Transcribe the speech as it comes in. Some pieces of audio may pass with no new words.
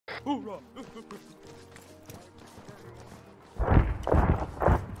So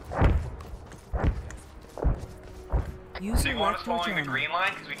you want us following the green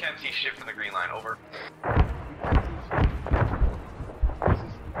line? Because we can't see shit from the green line. Over.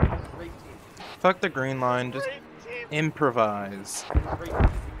 Fuck the green line, just improvise.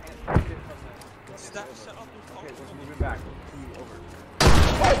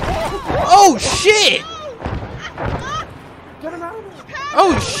 Oh shit!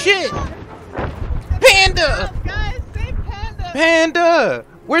 Oh shit! Panda! Guys, save Panda! Panda!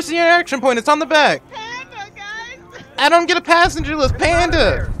 Where's the action point? It's on the back. Panda, guys! I don't get a passenger list.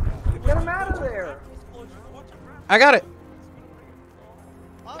 Panda! Get him out of there! I got it.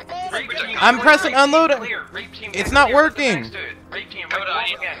 I'm pressing unload. It's not working.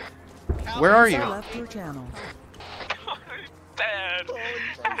 Where are you? Left your channel. Bad.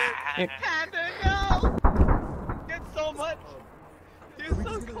 Panda, no! Get so much. You're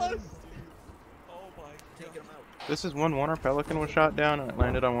so close. Oh my. Take him out. This is 1-1. Our Pelican was shot down and it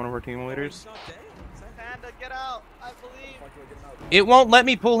landed on one of our team leaders. Panda, get out. I believe. It won't let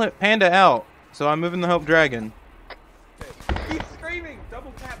me pull Panda out, so I'm moving the Hope Dragon. Keep screaming!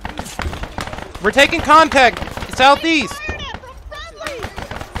 Double tap, please. We're taking contact southeast.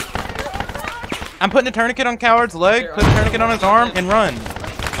 I'm putting a tourniquet on Coward's leg, put a tourniquet on his arm, and run.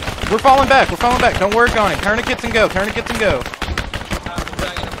 We're falling back. We're falling back. Don't work on it. Tourniquets and go. Tourniquets and go.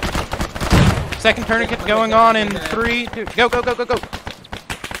 Second tourniquet going on in 3, 2. Go, go, go, go, go.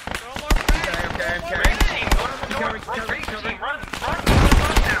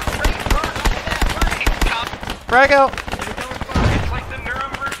 Frag out. It's like the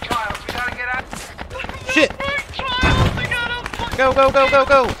Nuremberg trials. We gotta get out. Shit. Go, go, go, go,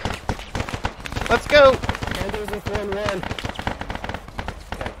 go. Let's go.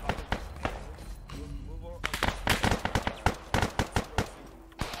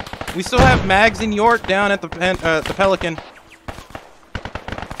 We still have Mags and York down at the Pelican.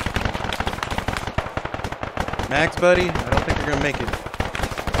 Mags, buddy, I don't think you're gonna make it.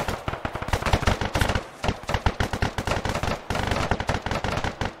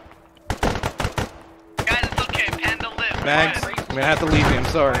 Guys, it's okay. Panda lives. Mags, I'm gonna have to leave you. I'm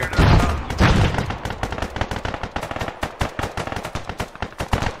sorry.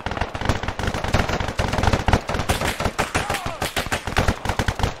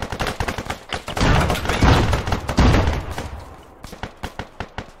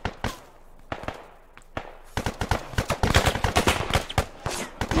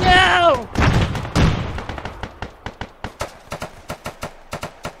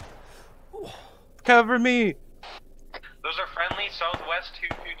 Cover me! Those are friendly, southwest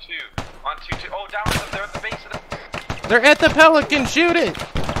 222. On 22. Oh, down with them. They're at the base of the. They're at the Pelican! Shoot it!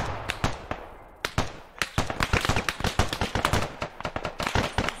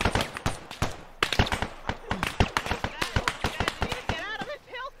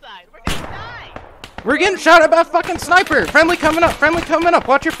 We're getting shot at by a fucking sniper! Friendly coming up! Friendly coming up!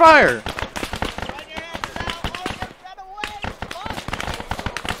 Watch your fire!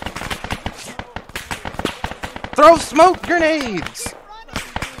 Throw smoke grenades!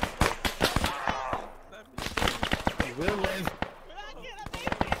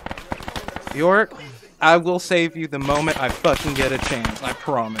 York, I will save you the moment I fucking get a chance. I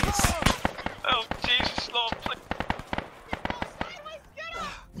promise. Oh, Jesus, Lord, please.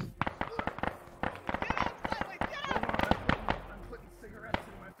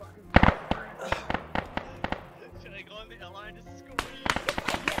 Should I go on the line to scream?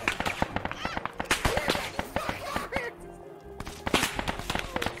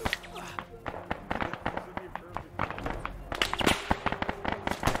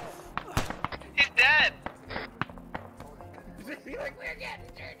 He's dead.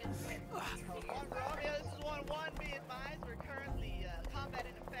 Romeo, this is 1-1. Be advised, we're currently combat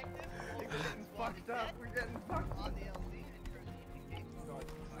ineffective. We're getting fucked up. We're getting fucked On the LZ and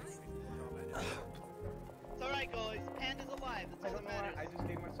currently It's alright, guys. Panda's alive. That's all that matters. I just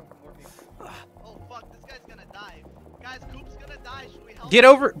gave myself a warning. Oh fuck, this guy's gonna die. Guys, Coop's gonna die. Should we help? Get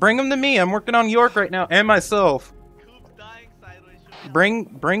over, bring him to me. I'm working on York right now and myself. Coop's dying sideways. Should we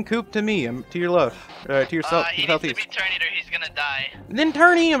Bring Coop to me. I'm to your left, to your south, he needs southeast. to be Terminator. He's gonna die. Then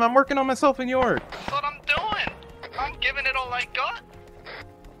turn him. I'm working on myself in York. That's what I'm doing. I'm giving it all I got.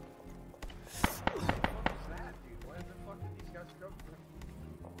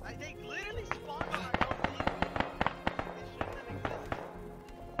 I think literally spawned on our LZ. They shouldn't have existed.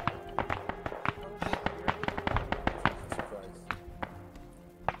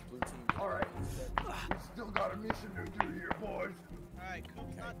 Alright. We still got a mission to do here, boys. Alright,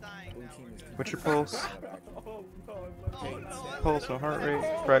 Coop's not dying now. What's your pulse? Oh, no, Oh no, pulse, no heart rate.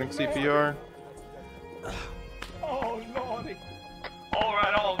 Providing CPR. Oh, naughty.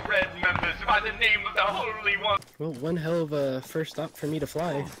 Alright, all red members, by the name of the Holy One. Well, one hell of a first stop for me to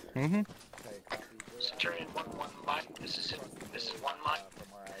fly. Mm-hmm. Centurion 1-1 mine. This is 1 mine.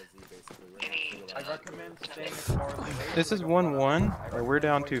 I recommend staying as far as the This is 1-1, or we're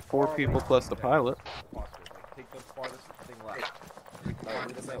down to 4 people plus the pilot. Take the farthest thing left.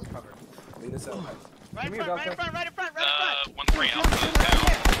 Lead us out. Cover. Lead us out. Right in front, right in front, right in front, right in front! 1-3 Alpha is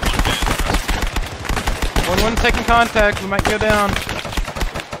down. 1-1 taking contact, we might go down.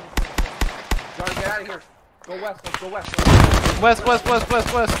 John, get out of here. Go west, let's go west. West, west, west,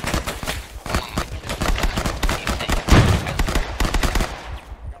 west, west.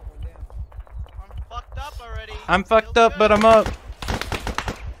 I'm fucked up already. I'm fucked up, but I'm up.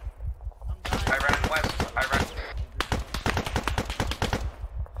 I ran west. I ran.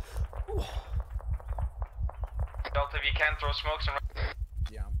 Delta, if you can, throw smokes and run.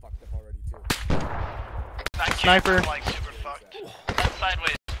 Yeah, I'm fucked up already too. Sniper. I'm like super fucked.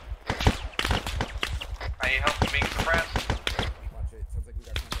 Sideways. I need help being suppressed. Watch it. Sounds like we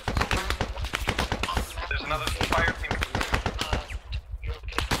got contact. There's another fire team. You're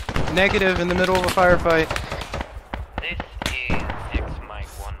okay. Negative in the middle of a firefight. This is 6 Mike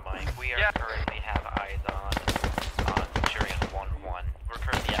 1 Mike. We are currently have eyes on Centurion 1-1. We're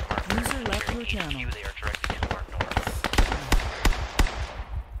currently at Mark. User left your channel. They are directed to our north.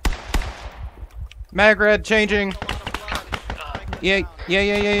 Magrad changing. Yeah. Do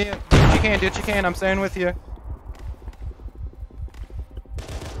what you can, do what you can. I'm staying with you.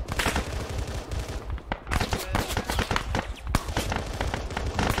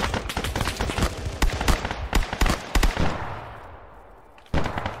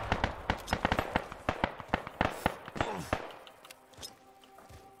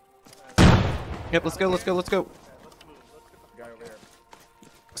 Yep, let's go, let's go, let's go. Guy over there.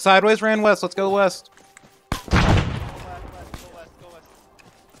 Sideways ran west, let's go west. Go west.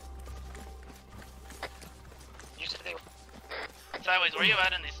 You said they were. Sideways, where you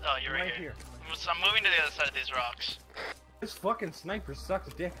at in these? Oh, you're right here. So I'm moving to the other side of these rocks. This fucking sniper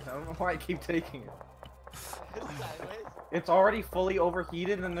sucks dick. I don't know why I keep taking it. Sideways. It's already fully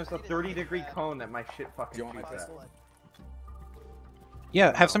overheated and there's a 30-degree cone that my shit fucking shoots at.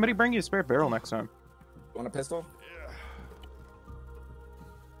 Yeah, have somebody bring you a spare barrel next time. Want a pistol?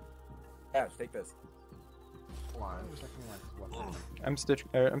 Yeah. Take this. I'm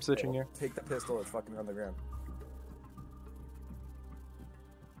stitching you. Take the pistol, it's fucking on the ground.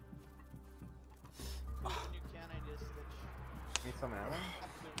 Need some ammo?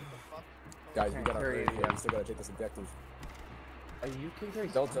 Guys, we gotta hurry. Yeah, we still gotta take this objective. Are you carry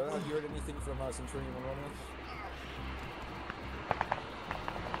Delta, have you heard anything from Centurion 1-1?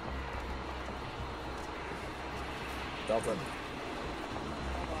 Delta.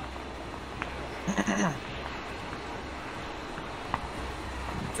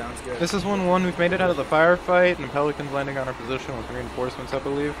 Sounds good. This is 1-1, we've made it out of the firefight, and the Pelican's landing on our position with reinforcements, I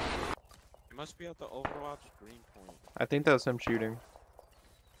believe. It must be at the Overwatch green point. I think that was him shooting.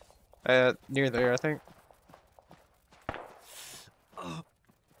 Near there, I think.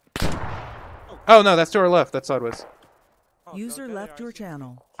 Oh no, that's to our left, that's sideways. Oh, User left your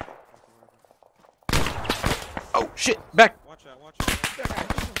channel. Oh shit, back! Watch out, watch out.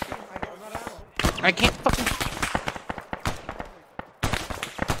 I can't fucking... Fuck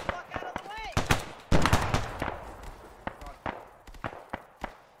out of the way!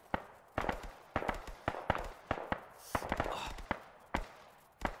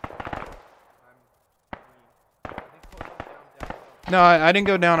 No, I didn't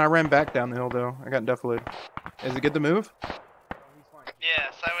go down, I ran back down the hill though. I got deflated. Is it good to move?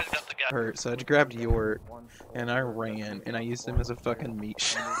 Yeah, Sideways got the guy. Hurt, so I just grabbed York, and I ran, and I used him as a fucking meat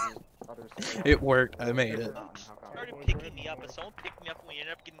shot. It worked, I made it. Started picking me up, but someone picked me up and we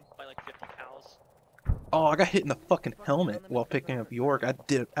ended up getting by like 50 cows. Oh, I got hit in the fucking helmet while picking up York. I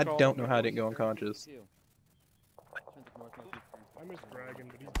don't know how I didn't go unconscious. I'm just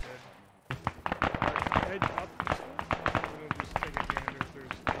bragging, but he's dead. Head up. I'm gonna just take a gander if there's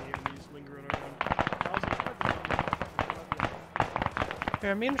any enemies lingering around.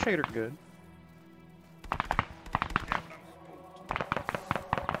 Yeah, me and Shade are good.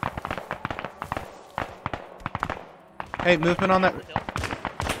 Hey, movement on that.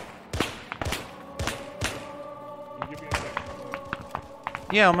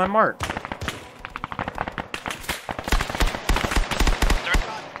 Yeah, on my mark.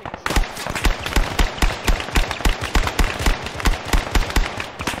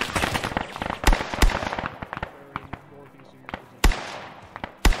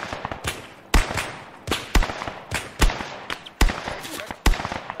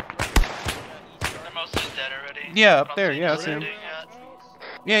 Yeah, up there. Yeah, I see him.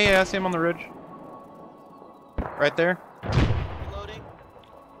 Yeah, I see him on the ridge. Right there. Reloading.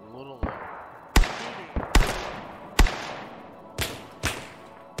 A little low.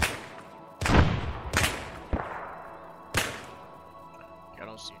 I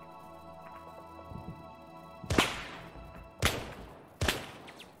don't see him.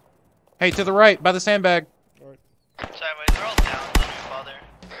 Hey, to the right, by the sandbag. Sideways, they're all down. Don't even bother.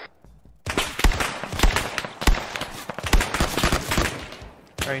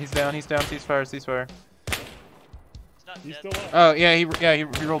 Alright, he's down, ceasefire, ceasefire. He's still up. Oh, yeah, he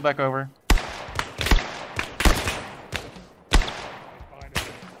rolled back over.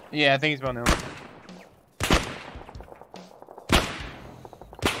 Yeah, I think he's about now.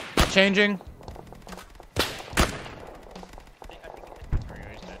 Changing.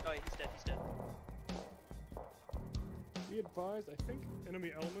 Be advised, I think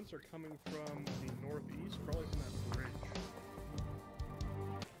enemy elements are coming from the northeast, probably from that bridge.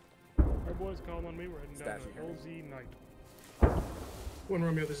 Alright boys, call on me, we're heading down to LZ Knight. 1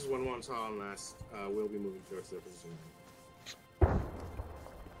 Romeo, this is 1-1, saw on last. We'll be moving towards their position.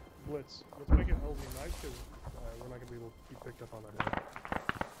 Blitz. Let's make it LZ Knight, because we're not going to be able to be picked up on that area.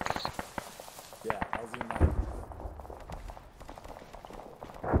 Yeah, LZ Knight.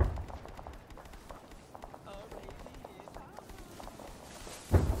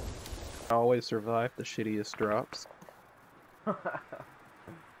 Always survive the shittiest drops.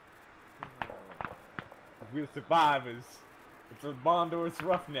 We're survivors. It's a Bondor's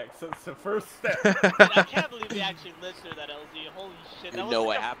Roughnecks. That's the first step. I can't believe we actually lived through that LZ. Holy shit, that was know like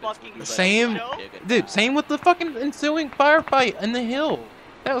what a happens fucking when you Same, show. dude. Same with the fucking ensuing firefight in the hill.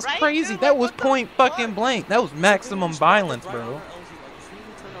 That was Right, crazy. dude, that like, was what the point fucking blank. That was maximum violence, bro.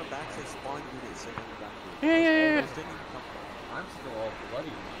 Yeah. I'm still all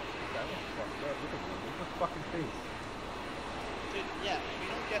bloody. That was fucked up. Look at the fucking face. Dude, yeah, we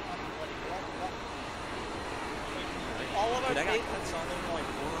don't get on bloody. All of our faces.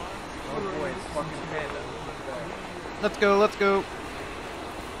 Oh boy, it's fucking panda. Let's go. Let's go.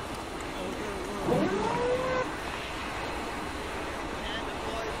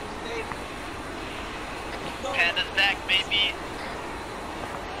 Panda's back, baby.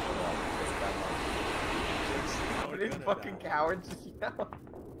 What did fucking cowards just yell?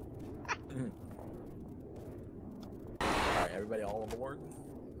 Alright, everybody all aboard?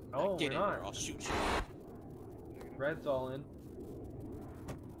 No, Get we're in not. there, I'll shoot you. Red's all in.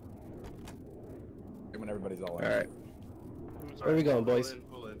 When everybody's all in. Alright. Where are we going, boys?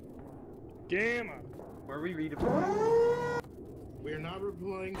 Pull in. Gamma! Where are we redeploying? We're not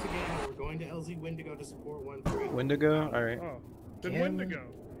replying to Gamma. We're going to LZ Wendigo to support 1-3. Wendigo. All right. Oh, then Gamma. Wendigo.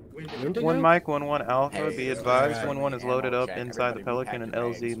 Wendigo. One Mike, 1-1 Alpha. Hey, Be it's advised, alright. 1-1 is loaded Ammo up check. inside the Everybody Pelican and pack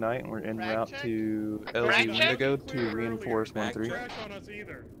your LZ bags. Knight. We're en Frag route check? to Frag LZ check? Wendigo to Clear reinforce earlier. 1-3. Crash on us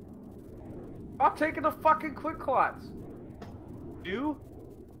either. I'm taking the fucking quick clots. You?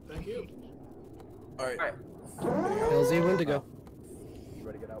 Thank you. Alright. LZ Wendigo. You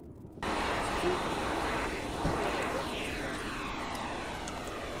ready to get out?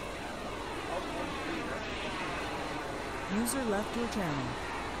 User left your channel.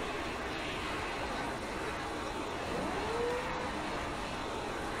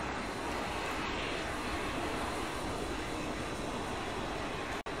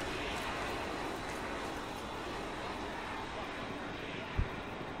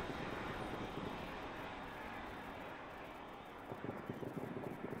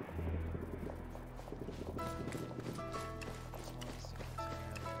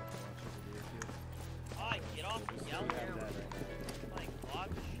 Ah, get off the yellow. My god,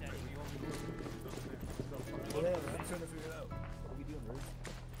 shit. Well, I'm trying to figure it out. What are we doing, Ruth?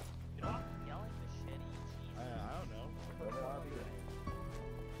 Get off yelling the shitty cheese. I don't know. Whatever I want to do.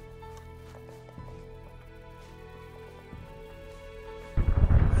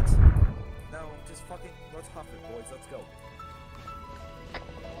 What? No, just fucking, let's huff it, boys. Let's go.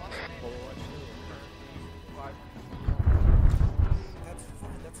 That's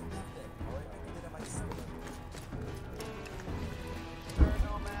fine. That's enough then. Alright, I can do that myself.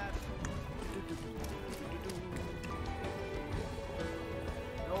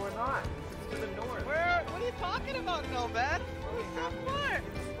 No, we're not. This is to the north. Where? What are you talking about, Nomad? We're so far.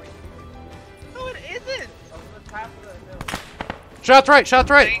 No, it isn't. Over the top of the hill. Shots right. Shots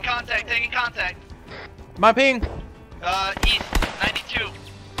right. Taking contact, taking contact. My ping. East, 92.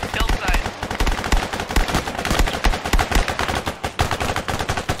 Hillside.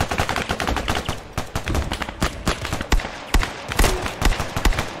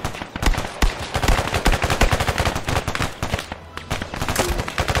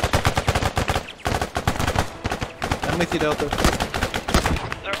 I'm with you, Delta.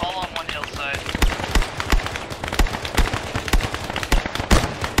 They're all on one hillside.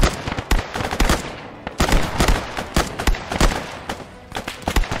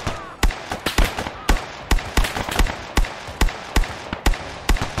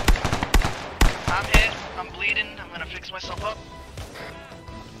 I'm hit. I'm bleeding. I'm gonna fix myself up.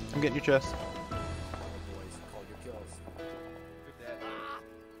 I'm getting your chest. Boys, call your kills. You're dead.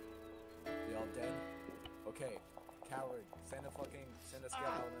 They all dead? Okay. Coward, send a scout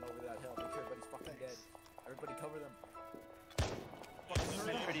element over that hill. Make sure everybody's fucking dead. Everybody cover them. I'm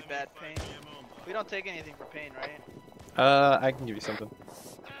in pretty bad pain. We don't take anything for pain, right? I can give you something.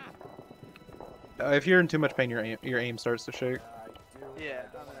 If you're in too much pain, your aim starts to shake. Yeah,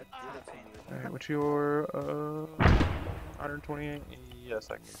 I'm in a pain. Alright, what's your 128? Yes,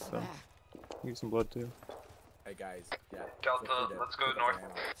 I can give you some. Give you some blood too. Hey guys, yeah. Delta, let's go north.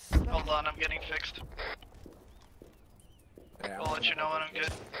 Hold on, I'm getting fixed. I'll let you know when I'm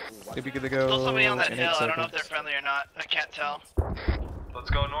good. You'll be good to go. Still somebody on that in 8 hill. I don't know if seconds. they're friendly or not. I can't tell. Let's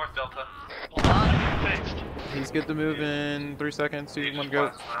go north, Delta. Hold on, I'm getting fixed. He's good to move in 3 seconds. 2, 1,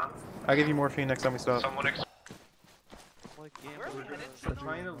 go. I'll give you morphine next time we stop. Someone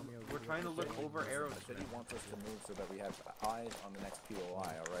We're trying to look over Arrow The City. city wants us to move so that we have eyes on the next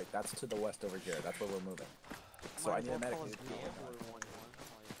POI, alright? That's to the west over here. That's where we're moving. So I need a medic.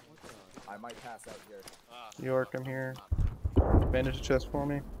 I might pass out here. York, I'm here. Bandage the chest for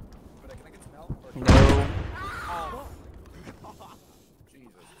me. But can I get some help? No.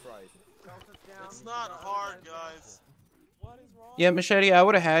 Jesus Christ. It's not hard, guys. Yeah, Machete, I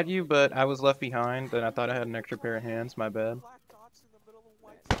would have had you, but I was left behind, and I thought I had an extra pair of hands. My bad.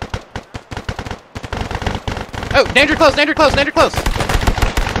 Oh, danger close, danger close, danger close!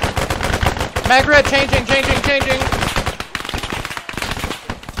 Mag red, changing.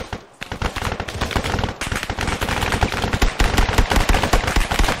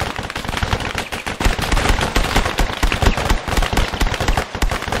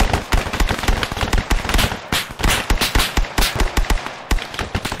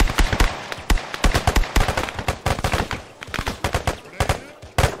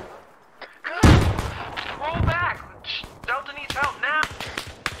 Roll back! Delta needs help now!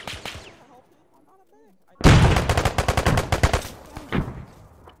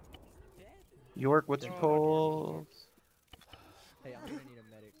 York, what's your pulse? Hey, I'm gonna need a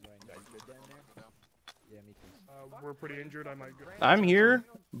medic right now. Yeah, me too. We're pretty injured. I might go. I'm here,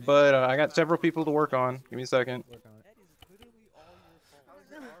 but I got several people to work on. Give me a second.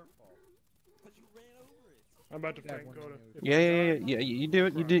 I'm about to tank Coda. Yeah. You do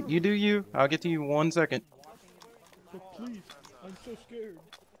it. You do you. I'll get to you 1 second. But please, I'm so scared.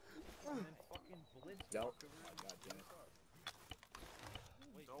 Don't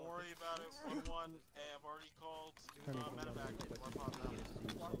worry about it. 1-1. Hey, I've already called. Medevac.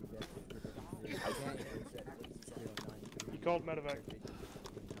 He called medevac.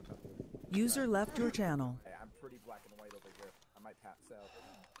 User left your channel. Hey, I'm pretty black and white over here. I might pass out.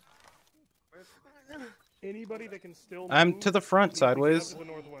 Anybody that can still move, I'm to the front, sideways. To the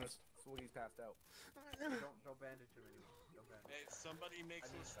northwest. Swoogie's passed out. Don't bandage him anymore. Hey, somebody makes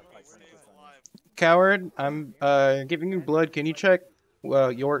sure Swoogie stays alive. Coward, I'm giving you blood. Can you check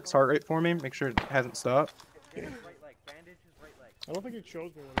York's heart rate for me? Make sure it hasn't stopped. Right leg. Bandage his right leg. I don't think it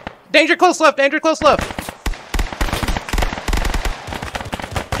shows me. Danger close left. Danger close left.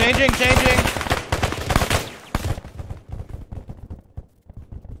 Changing. They're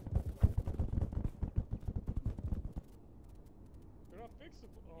not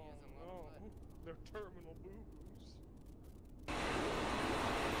fixable. Oh no, they're terminal boo-boos.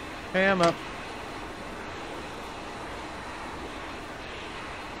 Hey, I'm up.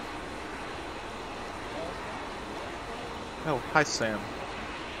 Oh, hi, Sam.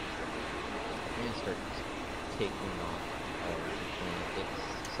 I'm gonna start taking off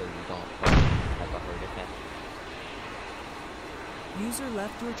blankets so you don't have a heart attack. User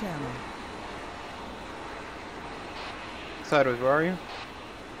left your channel. Sideways, where are you?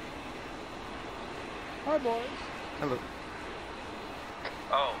 Hi, boys. Hello.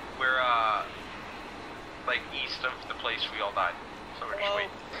 Oh, we're like east of the place we all died. So we're just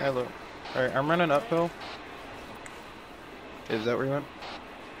waiting. Hello. Alright, I'm running uphill. Is that where you went?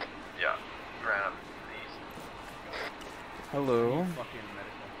 Yeah, ran up east. Hello. Fucking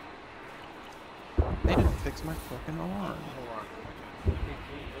medical. They didn't fix my fucking alarm. Hold on.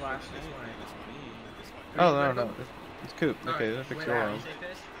 Flash this way. Oh, no. It's Coop. Okay, that fixed your alarm.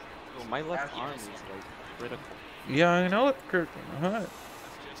 Oh, my left arm is like critical. Yeah, I know it, Kirk. Huh?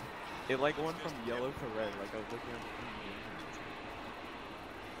 It like went from yellow to red, like I was looking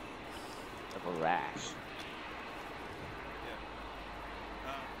at the rash.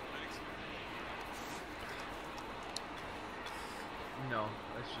 No,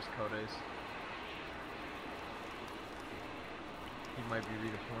 it's just Code's. He might be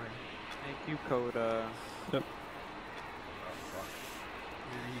redeploying. Thank you, Coda. Yep. Oh fuck.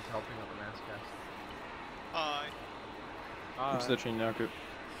 Maybe he's helping out the mass cast. Hi. I'm stitching now, Coop.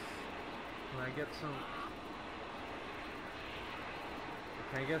 Can I get some...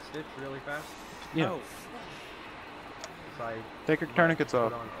 Can I get stitched really fast? Yeah. No. Take your tourniquets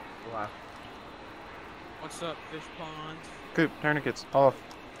off. What's up, fish pond? Coop, tourniquets off.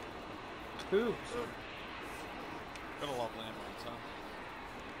 Coop. Got a lot of landmines, huh?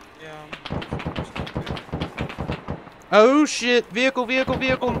 Yeah. Oh shit! Vehicle!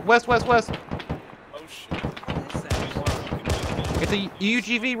 West! Oh shit. It's a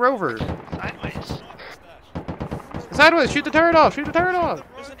UGV rover. Sideways. Sideways! Shoot the turret off! There's an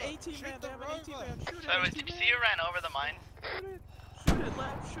 18 man. They have an 18 man. Shoot it. Sideways. Did you see who ran over the mine? Shoot it,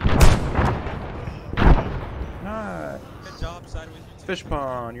 left. Shoot it. Nice. Good job, sideways. Fish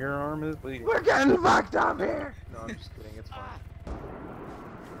pond, your arm is bleeding. We're getting fucked up here! No, I'm just kidding, it's fine.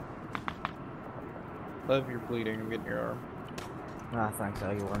 Love your bleeding, I'm getting your arm. Ah, thanks,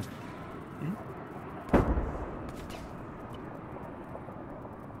 how you won.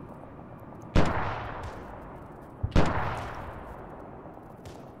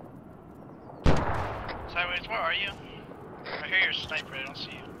 Sideways, where are you? I hear your sniper, I don't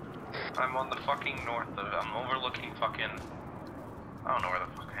see you. I'm on the fucking north of it. I'm overlooking fucking... I don't know where the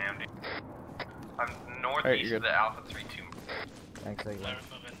fuck I am, dude. I'm northeast of the Alpha 3-2. Thanks, how you won.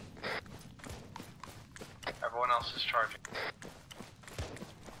 Everyone else is charging.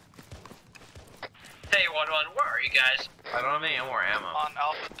 Hey, 1-1, where are you guys? I don't have any more ammo. On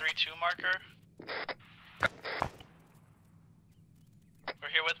Alpha 3-2 marker. We're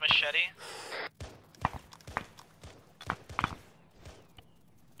here with Machete.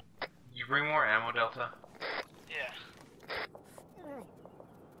 You bring more ammo, Delta? Yeah.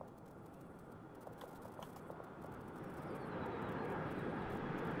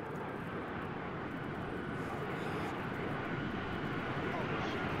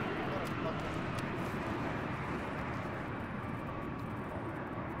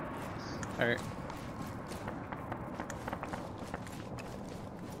 Alright.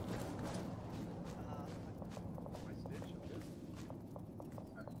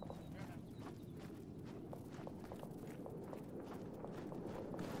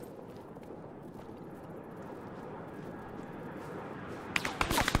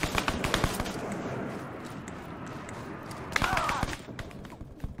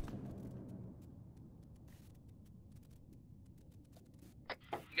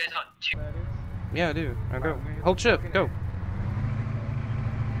 You guys on 2? Yeah, dude. Now go. Hold shift. Go.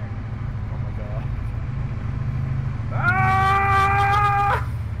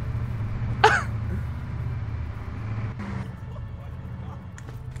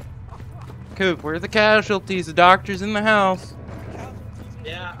 Coop, where are the casualties? The doctor's in the house.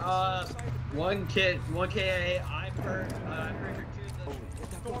 Yeah, one KIA, I'm hurt,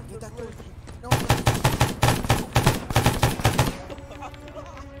 Get that door.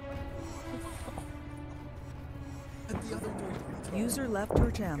 User left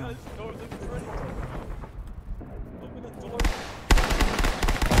your channel.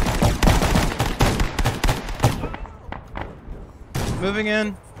 Moving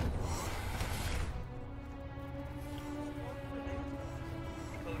in.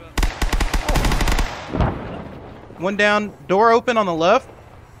 One down. Door open on the left.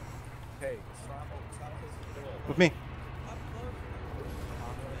 Hey. With me.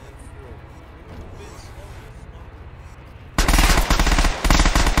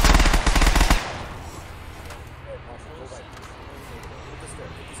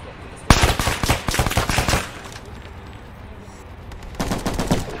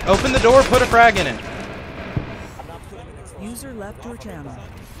 Open the door, put a frag in it. User left your channel.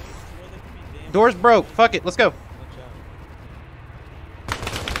 Door's broke. Fuck it, let's go.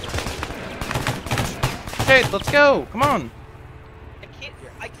 Okay, let's go. Come on.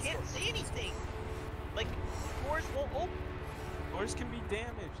 I can't see anything. Like, doors won't open. Doors can be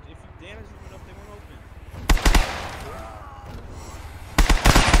damaged. If you damage them enough, they won't open.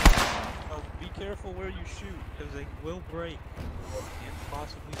 Oh, be careful where you shoot, because they will break. And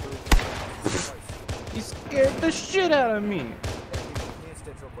possibly break. You scared the shit out of me.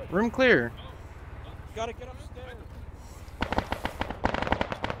 Room clear. Gotta get upstairs.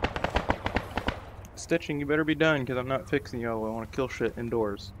 Stitching, you better be done, because I'm not fixing y'all. I want to kill shit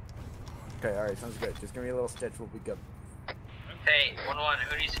indoors. Okay, alright, sounds good. Just give me a little stitch, we'll be good. Hey, 1-1,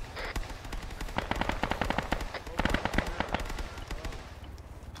 who needs...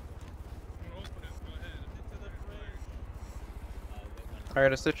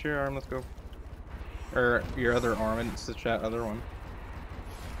 Alright, stitch your arm, let's go. Or your other arm and stitch that other one.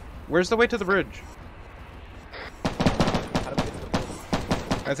 Where's the way to the bridge?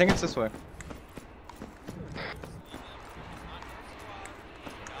 I think it's this way.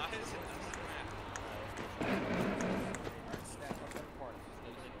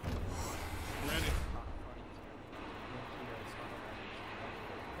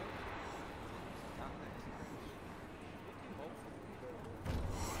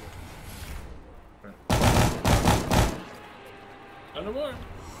 No more.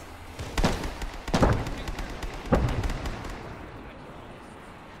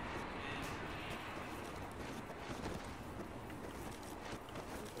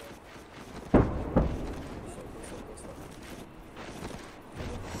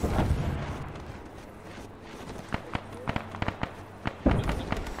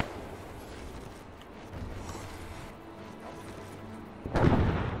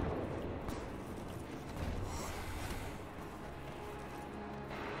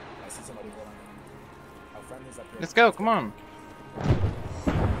 Let's go, come on.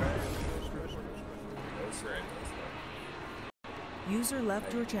 User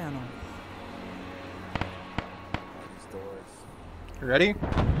left your channel. You ready? Yeah,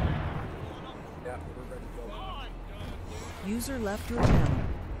 we're ready to go. User left your channel.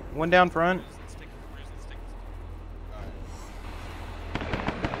 One down front.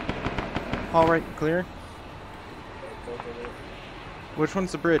 All right, clear. Which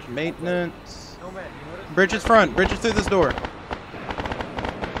one's the bridge? Maintenance. Bridge is front. Bridge is through this door.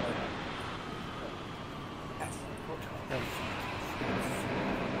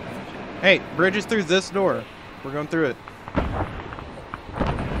 Hey, bridge is through this door. We're going through it.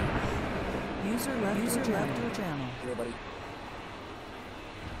 User left your channel. Here, buddy.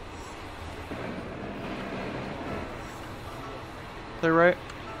 Clear right.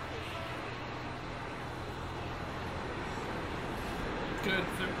 Good.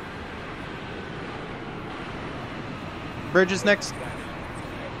 Bridge is next.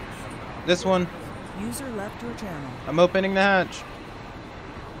 This one. User left your channel. I'm opening the hatch.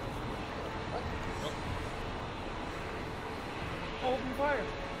 Open fire.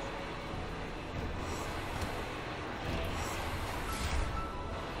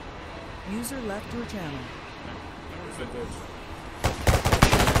 User left your channel.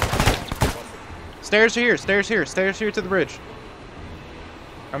 Stairs here, stairs here, stairs here to the bridge.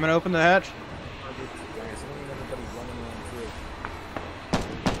 I'm gonna open the hatch.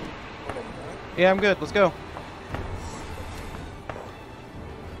 Yeah, I'm good. Let's go.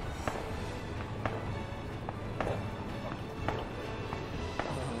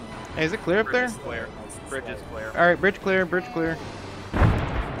 Hey, is it clear up there? Clear. Bridge is clear. All right, bridge clear. Bridge clear.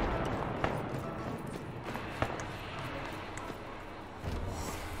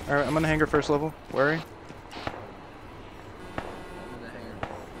 All right, I'm on the hangar first level. Worry.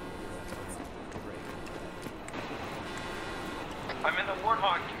 I'm in the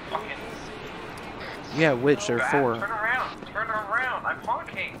Warthog, you fucking... Yeah, which? There are four. Turn around! Turn around! I'm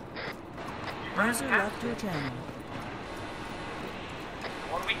honking! User left your channel.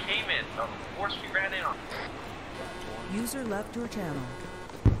 When we came in, the force we ran in on. User left your channel.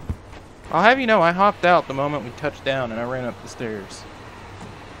 I'll have you know, I hopped out the moment we touched down and I ran up the stairs.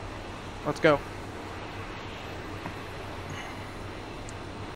 Let's go.